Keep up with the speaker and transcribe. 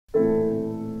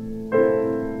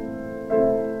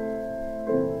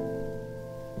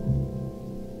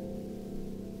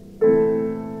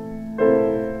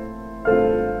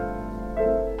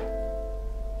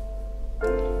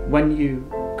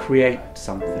create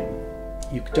something,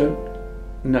 you don't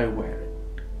know where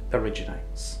it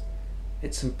originates.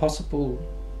 It's impossible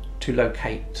to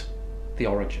locate the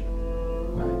origin.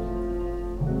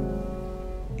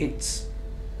 It's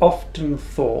often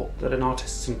thought that an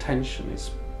artist's intention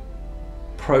is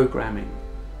programming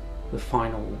the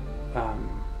final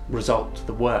result,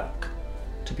 the work,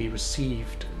 to be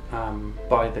received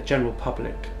by the general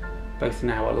public, both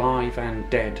now alive and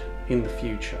dead in the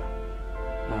future,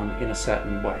 in a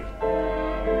certain way.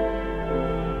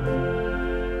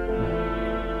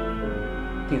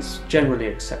 It's generally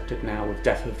accepted now, with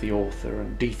death of the author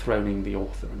and dethroning the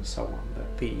author and so on,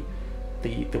 that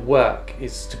the work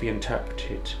is to be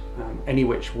interpreted any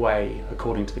which way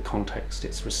according to the context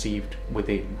it's received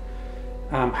within.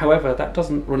 However, that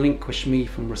doesn't relinquish me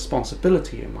from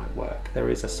responsibility in my work. There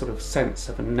is a sort of sense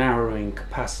of a narrowing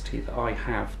capacity that I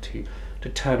have to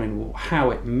determine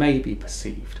how it may be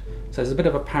perceived. So there's a bit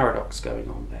of a paradox going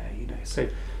on there, you know.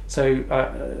 So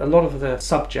a lot of the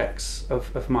subjects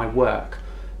of my work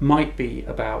might be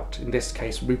about, in this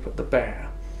case, Rupert the Bear,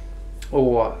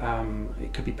 or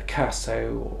it could be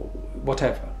Picasso, or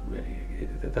whatever. Really,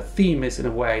 the theme is in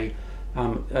a way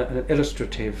an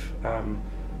illustrative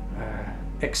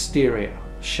exterior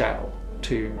shell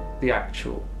to the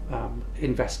actual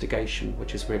investigation,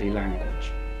 which is really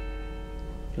language.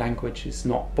 Language is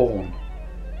not born,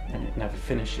 and it never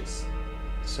finishes.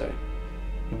 So,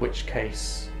 in which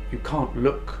case, you can't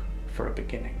look for a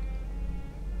beginning.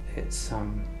 It's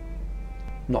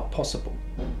not possible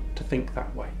to think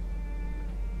that way.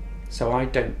 So I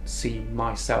don't see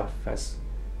myself as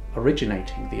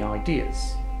originating the ideas.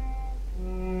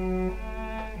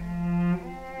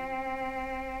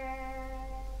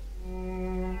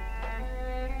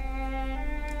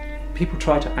 People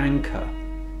try to anchor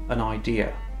an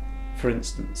idea. For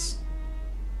instance,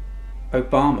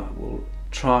 Obama will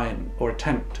try or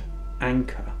attempt to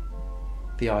anchor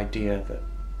the idea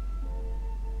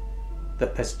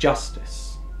that there's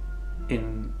justice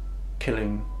in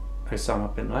killing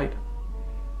Osama bin Laden.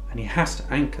 And he has to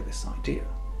anchor this idea,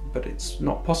 but it's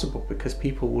not possible because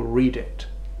people will read it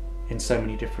in so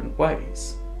many different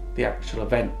ways. The actual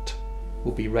event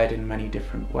will be read in many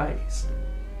different ways.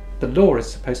 The law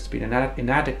is supposed to be an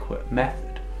inadequate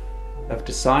method of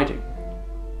deciding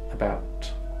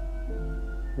about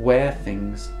where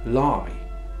things lie,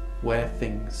 where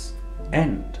things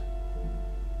end.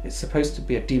 It's supposed to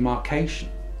be a demarcation.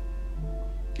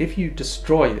 If you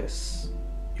destroy this,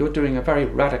 you're doing a very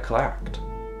radical act.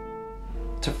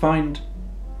 To find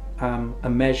a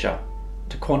measure,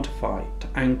 to quantify, to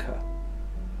anchor,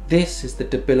 this is the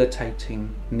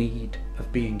debilitating need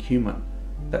of being human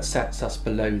that sets us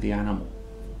below the animal.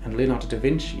 And Leonardo da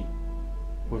Vinci,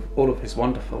 with all of his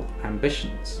wonderful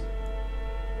ambitions,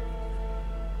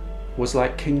 was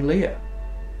like King Lear.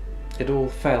 It all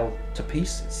fell to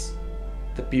pieces.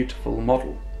 The beautiful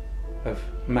model of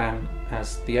man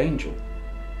as the angel,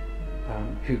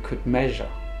 who could measure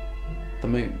the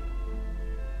moon.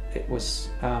 It was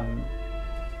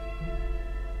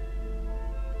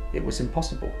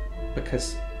impossible,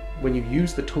 because when you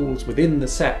use the tools within the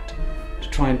set to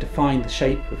try and define the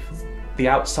shape of the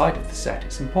outside of the set,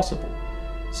 it's impossible.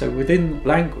 So within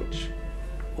language,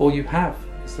 all you have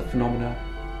is the phenomena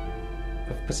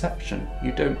of perception.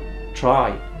 You don't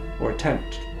try or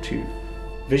attempt to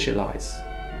visualize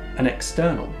an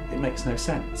external. It makes no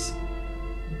sense.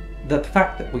 The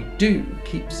fact that we do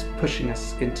keeps pushing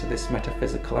us into this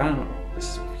metaphysical animal,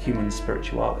 this human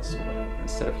spiritualis, or whatever,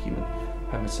 instead of human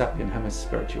Homo sapien, Homo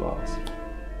spiritualis.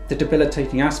 The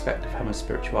debilitating aspect of Homo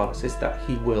spiritualis is that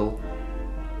he will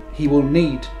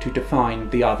need to define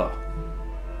the other.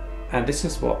 And this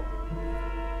is what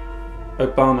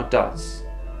Obama does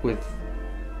with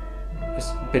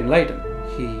bin Laden.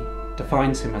 He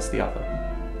defines him as the other,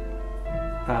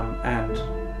 and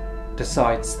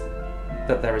decides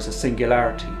that there is a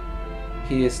singularity.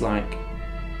 He is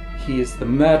the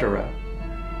murderer,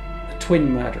 a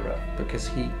twin murderer, because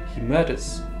he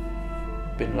murders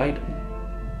bin Laden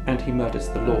and he murders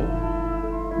the law.